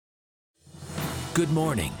Good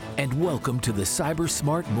morning, and welcome to the Cyber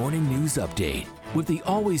Smart Morning News Update. With the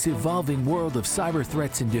always evolving world of cyber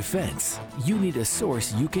threats and defense, you need a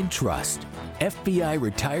source you can trust. FBI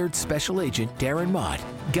retired Special Agent Darren Mott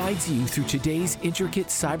guides you through today's intricate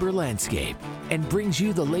cyber landscape and brings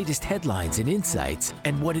you the latest headlines and insights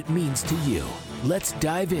and what it means to you. Let's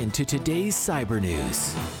dive into today's cyber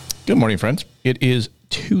news. Good morning, friends. It is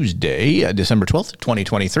Tuesday, December 12th,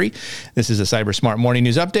 2023. This is a Cyber Smart Morning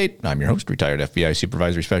News Update. I'm your host, retired FBI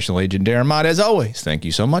Supervisory Special Agent Darren Mott. As always, thank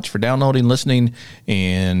you so much for downloading, listening,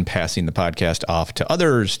 and passing the podcast off to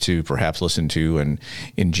others to perhaps listen to and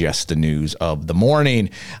ingest the news of the morning.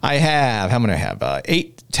 I have, how many I have?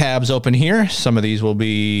 8 tabs open here. Some of these will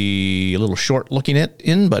be a little short looking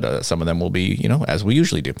but some of them will be, as we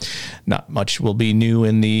usually do. Not much will be new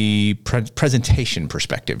in the presentation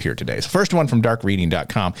perspective here today. So first one from darkreading.com.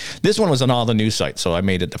 This one was on all the news sites, so I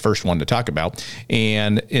made it the first one to talk about.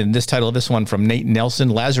 And in this title of this one from Nate Nelson,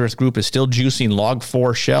 Lazarus Group is still juicing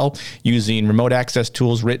Log4 Shell using remote access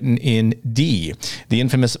tools written in D. The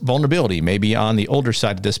infamous vulnerability may be on the older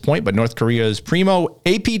side at this point, but North Korea's primo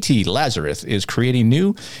APT Lazarus is creating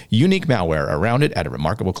new, unique malware around it at a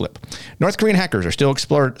remarkable clip. North Korean hackers are still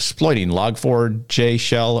exploiting Log4j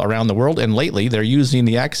Shell around the world, and lately they're using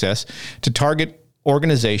the access to target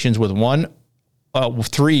organizations with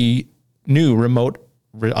 3 new remote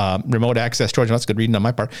access Trojan. That's good reading on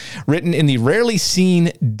my part. Written in the rarely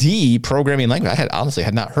seen D programming language. I honestly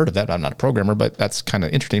had not heard of that. I'm not a programmer, but that's kind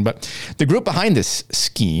of interesting. But the group behind this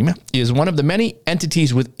scheme is one of the many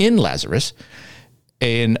entities within Lazarus,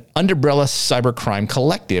 an umbrella cybercrime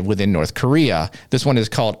collective within North Korea. This one is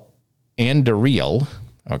called Anduril,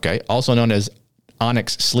 also known as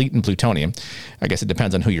Onyx, Sleet, and Plutonium. I guess it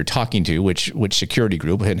depends on who you're talking to, which security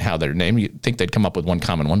group and how they're named. You'd think they'd come up with one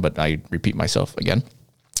common one, but I repeat myself again.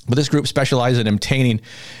 But this group specializes in obtaining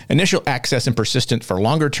initial access and persistent for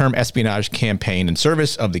longer-term espionage campaign in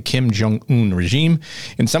service of the Kim Jong-un regime.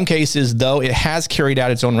 In some cases, though, it has carried out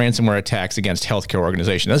its own ransomware attacks against healthcare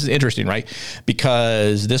organizations. This is interesting, right?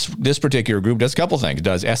 Because this particular group does a couple things. It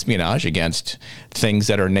does espionage against things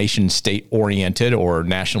that are nation-state oriented or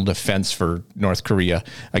national defense for North Korea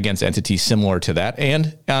against entities similar to that.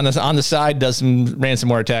 And on the side, does some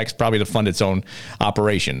ransomware attacks probably to fund its own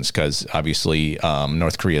operations, because obviously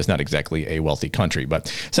North Korea is not exactly a wealthy country. But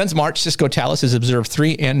since March, Cisco Talos has observed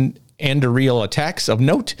 3 Anduril attacks of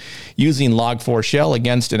note using Log4 Shell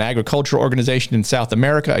against an agricultural organization in South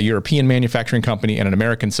America, a European manufacturing company, and an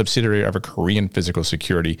American subsidiary of a Korean physical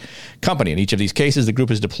security company. In each of these cases, the group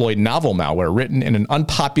has deployed novel malware written in an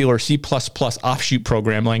unpopular C++ offshoot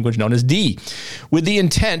program language known as D, with the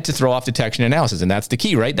intent to throw off detection analysis. And that's the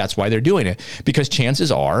key, right? That's why they're doing it, because chances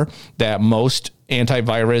are that most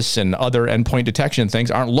antivirus and other endpoint detection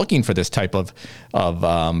things aren't looking for this type of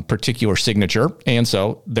particular signature, and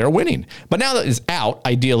so they're winning. But now that it's out,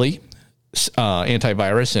 ideally,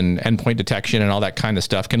 antivirus and endpoint detection and all that kind of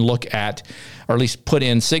stuff can look at, or at least put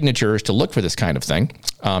in signatures to look for this kind of thing.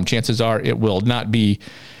 Chances are it will not be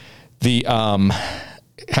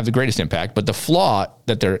have the greatest impact, but the flaw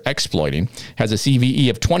that they're exploiting has a CVE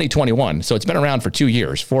of 2021. So it's been around for 2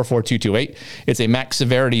 years, 44228. It's a max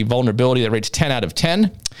severity vulnerability that rates 10 out of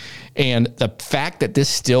 10. And the fact that this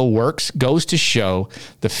still works goes to show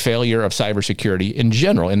the failure of cybersecurity in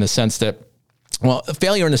general, in the sense that, a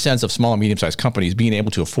failure in the sense of small and medium-sized companies being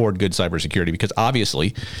able to afford good cybersecurity, because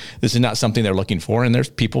obviously this is not something they're looking for, and there's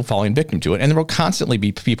people falling victim to it. And there will constantly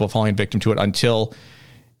be people falling victim to it until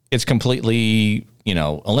it's completely,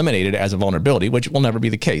 eliminated as a vulnerability, which will never be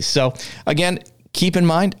the case. So again, keep in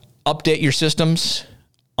mind, update your systems,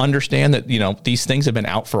 understand that, these things have been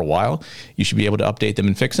out for a while. You should be able to update them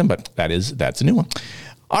and fix them, but that's a new one.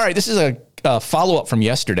 All right. This is a follow-up from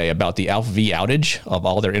yesterday about the ALPH-V outage of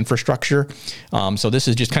all their infrastructure. So this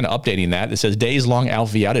is just kind of updating that. It says days-long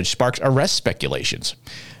ALPH-V outage sparks arrest speculations.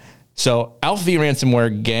 So ALPH-V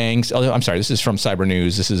ransomware gangs, this is from Cyber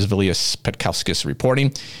News. This is Vilius Petkauskas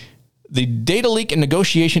reporting. The data leak and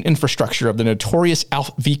negotiation infrastructure of the notorious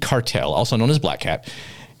ALPH-V cartel, also known as Black Hat,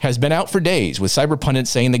 has been out for days, with cyber pundits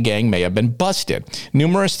saying the gang may have been busted.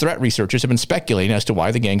 Numerous threat researchers have been speculating as to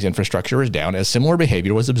why the gang's infrastructure is down, as similar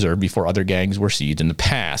behavior was observed before other gangs were seized in the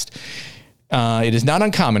past. It is not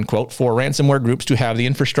uncommon, quote, for ransomware groups to have the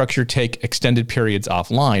infrastructure take extended periods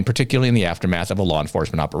offline, particularly in the aftermath of a law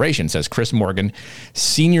enforcement operation, says Chris Morgan,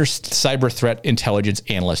 senior cyber threat intelligence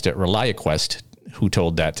analyst at ReliaQuest, who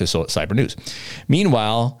told that to Cyber News.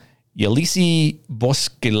 Meanwhile, Yelisi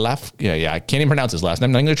Boskilaf, I can't even pronounce his last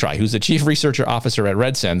name. I'm going to try. Who's the chief researcher officer at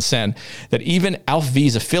Redsen, said that even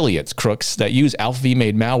AlphaV's affiliates, crooks that use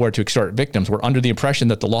AlphaV-made malware to extort victims, were under the impression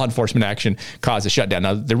that the law enforcement action caused a shutdown.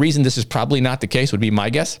 Now, the reason this is probably not the case would be my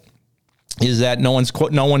guess is that no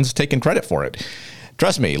one's taking credit for it.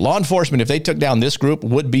 Trust me, law enforcement, if they took down this group,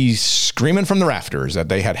 would be screaming from the rafters that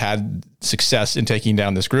they had success in taking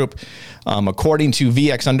down this group. According to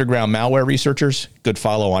VX Underground malware researchers, good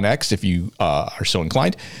follow on X if you are so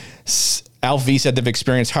inclined, AlphaV said they've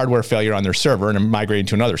experienced hardware failure on their server and are migrating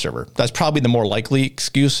to another server. That's probably the more likely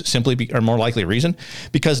excuse, or more likely reason,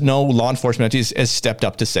 because no law enforcement entity has stepped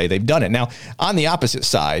up to say they've done it. Now, on the opposite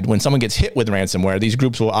side, when someone gets hit with ransomware, these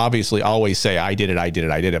groups will obviously always say, I did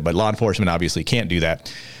it, but law enforcement obviously can't do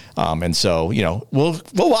that. And so, we'll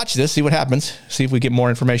watch this, see what happens, see if we get more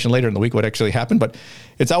information later in the week what actually happened. But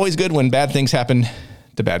it's always good when bad things happen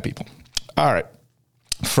to bad people. All right.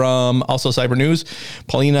 From also Cyber News,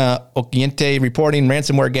 Paulina Oquiente reporting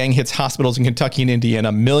ransomware gang hits hospitals in Kentucky and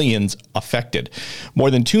Indiana, millions affected.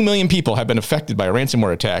 More than 2 million people have been affected by a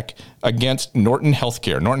ransomware attack against Norton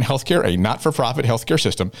Healthcare. Norton Healthcare, a not-for-profit healthcare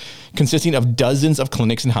system consisting of dozens of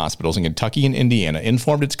clinics and hospitals in Kentucky and Indiana,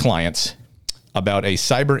 informed its clients about a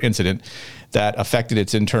cyber incident that affected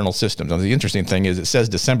its internal systems. Now, the interesting thing is it says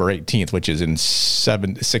December 18th, which is in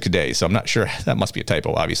 6 days. So I'm not sure. That must be a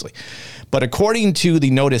typo, obviously. But according to the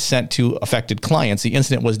notice sent to affected clients, the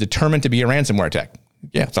incident was determined to be a ransomware attack.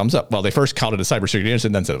 Yeah, thumbs up. Well, they first called it a cybersecurity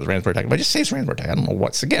incident, then said it was a ransomware attack. But I just say it's a ransomware attack. I don't know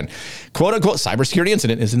what's, again, quote unquote, cybersecurity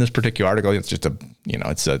incident is in this particular article. It's just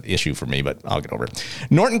it's an issue for me, but I'll get over it.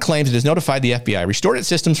 Norton claims it has notified the FBI, restored its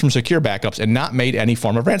systems from secure backups, and not made any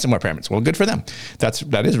form of ransomware payments. Well, good for them.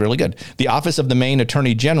 That is really good. The Office of the Maine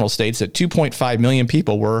Attorney General states that 2.5 million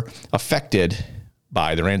people were affected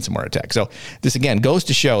by the ransomware attack. So this, again, goes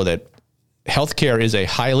to show that healthcare is a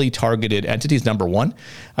highly targeted entity. It's number one.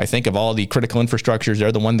 I think of all the critical infrastructures,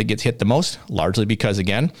 they're the one that gets hit the most, largely because,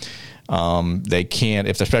 again, they can't,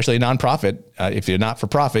 if especially a nonprofit, if you're not for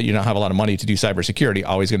profit, you don't have a lot of money to do cybersecurity,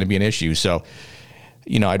 always going to be an issue. So,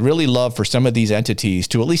 I'd really love for some of these entities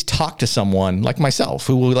to at least talk to someone like myself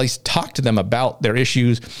who will at least talk to them about their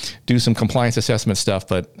issues, do some compliance assessment stuff.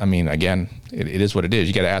 But I mean, again, it is what it is.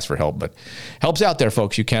 You got to ask for help, but help's out there,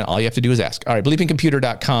 folks. All you have to do is ask. All right.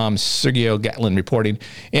 BleepingComputer.com, Sergio Gatlin reporting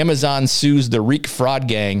Amazon sues the Reek fraud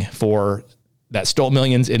gang that stole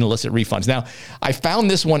millions in illicit refunds. Now, I found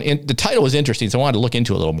this one, the title was interesting, so I wanted to look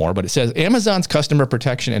into it a little more, but it says Amazon's customer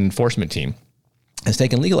protection and enforcement team has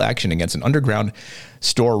taken legal action against an underground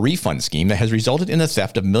store refund scheme that has resulted in the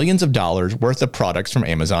theft of millions of dollars worth of products from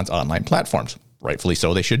Amazon's online platforms. Rightfully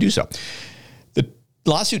so, they should do so. The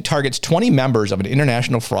lawsuit targets 20 members of an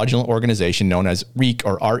international fraudulent organization known as REEK,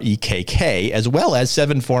 or REKK, as well as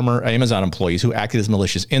 7 former Amazon employees who acted as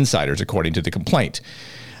malicious insiders, according to the complaint.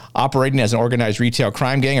 Operating as an organized retail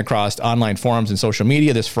crime gang across online forums and social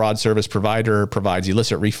media, this fraud service provider provides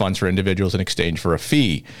illicit refunds for individuals in exchange for a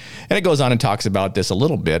fee. And it goes on and talks about this a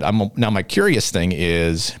little bit. Now, my curious thing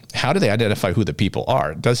is, how do they identify who the people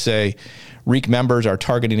are? It does say REEK members are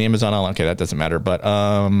targeting Amazon online. Okay, that doesn't matter. But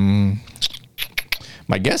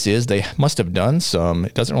my guess is they must have done some.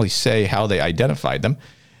 It doesn't really say how they identified them.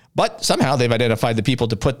 But somehow they've identified the people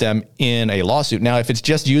to put them in a lawsuit. Now, if it's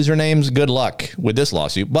just usernames, good luck with this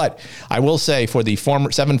lawsuit. But I will say for the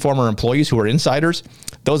 7 former employees who are insiders,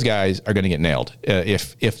 those guys are going to get nailed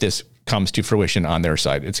if this comes to fruition on their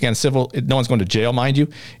side. It's again civil. No one's going to jail, mind you.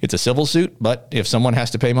 It's a civil suit, but if someone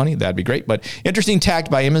has to pay money, that'd be great. But interesting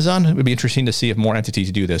tact by Amazon. It would be interesting to see if more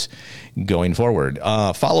entities do this going forward.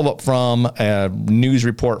 Follow up from a news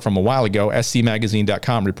report from a while ago,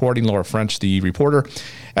 scmagazine.com reporting, Laura French, the reporter,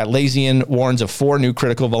 Atlassian warns of 4 new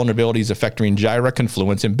critical vulnerabilities affecting Jira,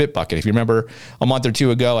 Confluence, and Bitbucket. If you remember a month or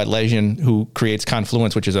two ago, Atlassian, who creates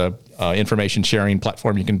Confluence, which is a information sharing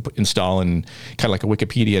platform you can install and kind of like a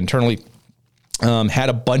Wikipedia internally, had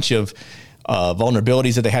a bunch of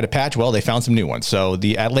vulnerabilities that they had to patch. Well, they found some new ones. So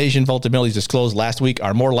the Atlassian vulnerabilities disclosed last week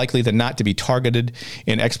are more likely than not to be targeted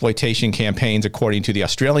in exploitation campaigns, according to the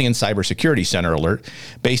Australian Cybersecurity Centre alert,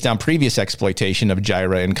 based on previous exploitation of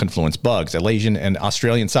Jira and Confluence bugs. Atlassian, an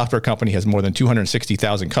Australian software company, has more than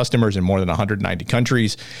 260,000 customers in more than 190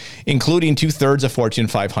 countries, including 2/3 of Fortune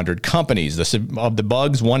 500 companies. Of the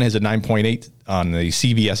bugs, one has a 9.8 on the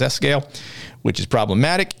CVSS scale, which is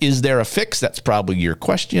problematic. Is there a fix? That's probably your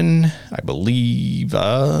question. I believe,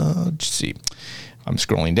 let's see. I'm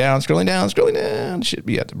scrolling down. Should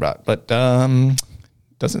be at the bottom, but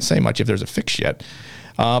doesn't say much if there's a fix yet.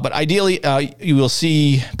 But ideally, you will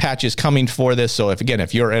see patches coming for this. So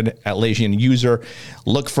if you're an Atlassian user,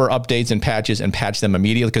 look for updates and patches and patch them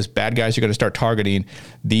immediately, because bad guys are going to start targeting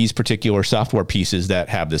these particular software pieces that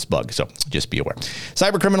have this bug. So just be aware.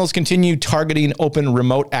 Cyber criminals continue targeting open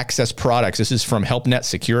remote access products. This is from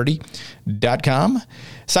helpnetsecurity.com.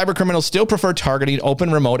 Cyber criminals still prefer targeting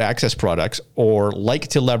open remote access products or like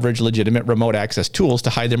to leverage legitimate remote access tools to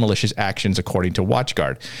hide their malicious actions, according to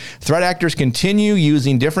WatchGuard. Threat actors continue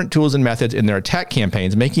using different tools and methods in their attack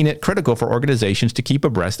campaigns, making it critical for organizations to keep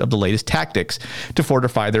abreast of the latest tactics to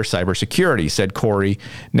fortify their cybersecurity, said Corey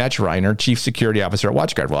Netschreiner, Chief Security Officer at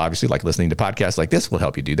WatchGuard. Well, obviously, like listening to podcasts like this will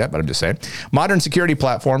help you do that, but I'm just saying. Modern security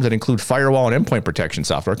platforms that include firewall and endpoint protection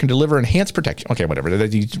software can deliver enhanced protection. Okay, whatever.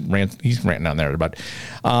 He's ranting on there, but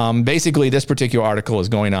basically, this particular article is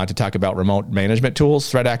going on to talk about remote management tools.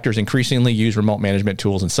 Threat actors increasingly use remote management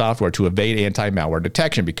tools and software to evade anti-malware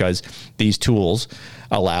detection because these tools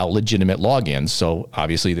allow legitimate logins. So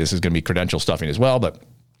obviously, this is going to be credential stuffing as well, but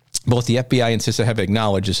both the FBI and CISA have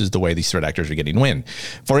acknowledged this is the way these threat actors are getting win.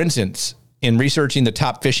 For instance, in researching the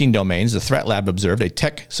top phishing domains, the Threat Lab observed a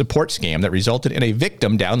tech support scam that resulted in a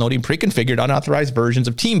victim downloading pre-configured unauthorized versions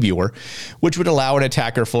of TeamViewer, which would allow an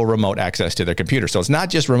attacker full remote access to their computer. So it's not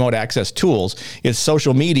just remote access tools, it's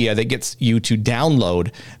social media that gets you to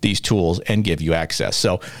download these tools and give you access.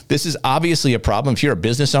 So this is obviously a problem. If you're a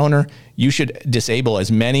business owner, you should disable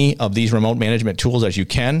as many of these remote management tools as you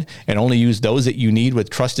can and only use those that you need with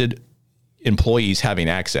trusted employees having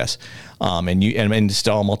access, and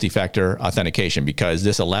install multi-factor authentication, because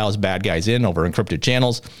this allows bad guys in over encrypted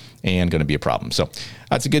channels and going to be a problem. So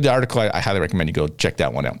that's a good article. I highly recommend you go check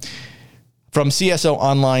that one out. From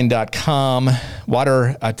CSOonline.com,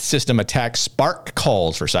 water system attack spark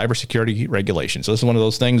calls for cybersecurity regulation. So this is one of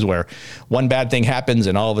those things where one bad thing happens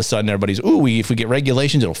and all of a sudden everybody's, if we get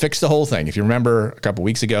regulations, it'll fix the whole thing. If you remember a couple of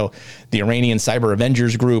weeks ago, the Iranian Cyber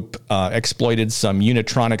Avengers Group exploited some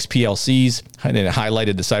Unitronics PLCs, and it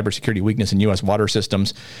highlighted the cybersecurity weakness in U.S. water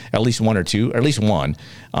systems, at least one.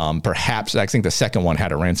 Perhaps, I think the second one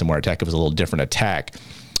had a ransomware attack. It was a little different attack.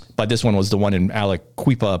 But this one was the one in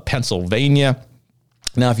Aliquippa, Pennsylvania.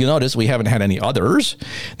 Now, if you notice, we haven't had any others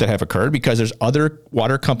that have occurred because there's other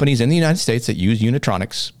water companies in the United States that use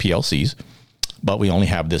Unitronics PLCs, but we only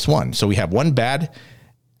have this one. So we have one bad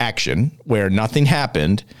action where nothing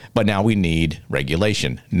happened, but now we need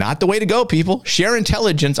regulation. Not the way to go, people. Share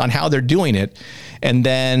intelligence on how they're doing it and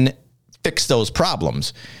then fix those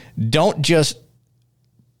problems. Don't just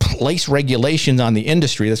place regulations on the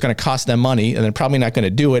industry that's going to cost them money, and they're probably not going to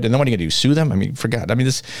do it. And then what are you going to do? Sue them? I mean, forget. I'm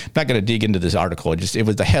not going to dig into this article.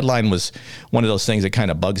 The headline was one of those things that kind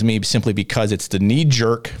of bugs me simply because it's the knee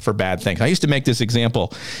jerk for bad things. I used to make this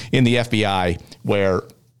example in the FBI where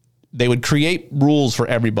they would create rules for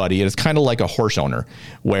everybody. And it's kind of like a horse owner,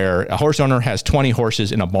 where a horse owner has 20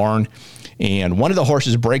 horses in a barn, and one of the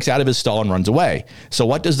horses breaks out of his stall and runs away. So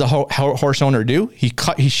what does the horse owner do? He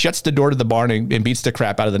shuts the door to the barn and beats the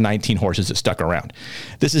crap out of the 19 horses that stuck around.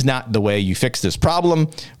 This is not the way you fix this problem.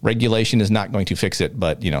 Regulation is not going to fix it,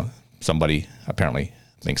 but somebody apparently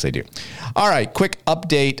thinks they do. All right, quick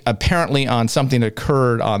update apparently on something that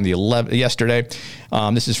occurred on the 11th yesterday.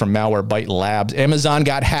 This is from Malwarebytes Labs. Amazon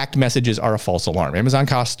got hacked messages are a false alarm. Amazon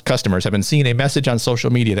customers have been seeing a message on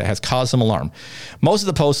social media that has caused some alarm. Most of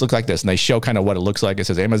the posts look like this, and they show kind of what it looks like. It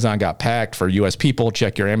says, Amazon got hacked for U.S. people.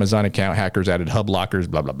 Check your Amazon account. Hackers added hub lockers,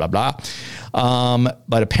 blah, blah, blah, blah.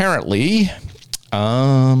 But apparently,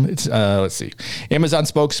 let's see. Amazon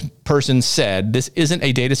spokesperson said, this isn't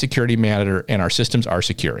a data security matter and our systems are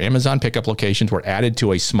secure. Amazon pickup locations were added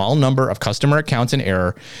to a small number of customer accounts in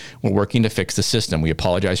error. We're working to fix the system. We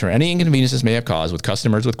apologize for any inconvenience this may have caused. With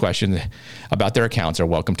customers with questions about their accounts are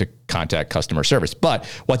welcome to contact customer service. But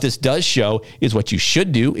what this does show is what you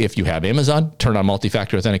should do if you have Amazon. Turn on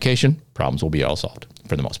multi-factor authentication. Problems will be all solved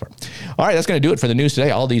for the most part. All right, that's going to do it for the news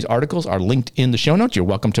today. All these articles are linked in the show notes. You're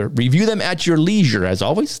welcome to review them at your leisure. As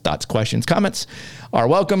always, thoughts, questions, comments are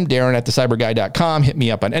welcome. Darren at thecyberguy.com. Hit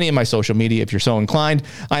me up on any of my social media if you're so inclined.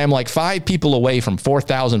 I am like 5 people away from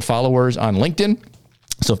 4,000 followers on LinkedIn.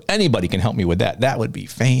 So if anybody can help me with that, that would be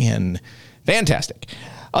fantastic.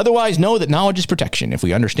 Otherwise, know that knowledge is protection. If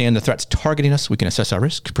we understand the threats targeting us, we can assess our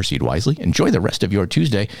risk, proceed wisely. Enjoy the rest of your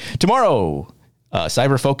Tuesday. Tomorrow,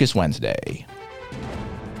 Cyber Focus Wednesday.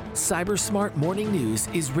 Cyber Smart Morning News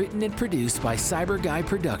is written and produced by Cyber Guy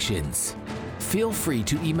Productions. Feel free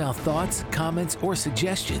to email thoughts, comments, or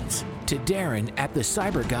suggestions to Darren at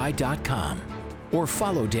thecyberguy.com or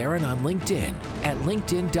follow Darren on LinkedIn at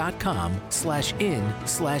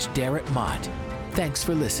linkedin.com/in/DarrettMott. Thanks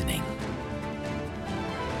for listening.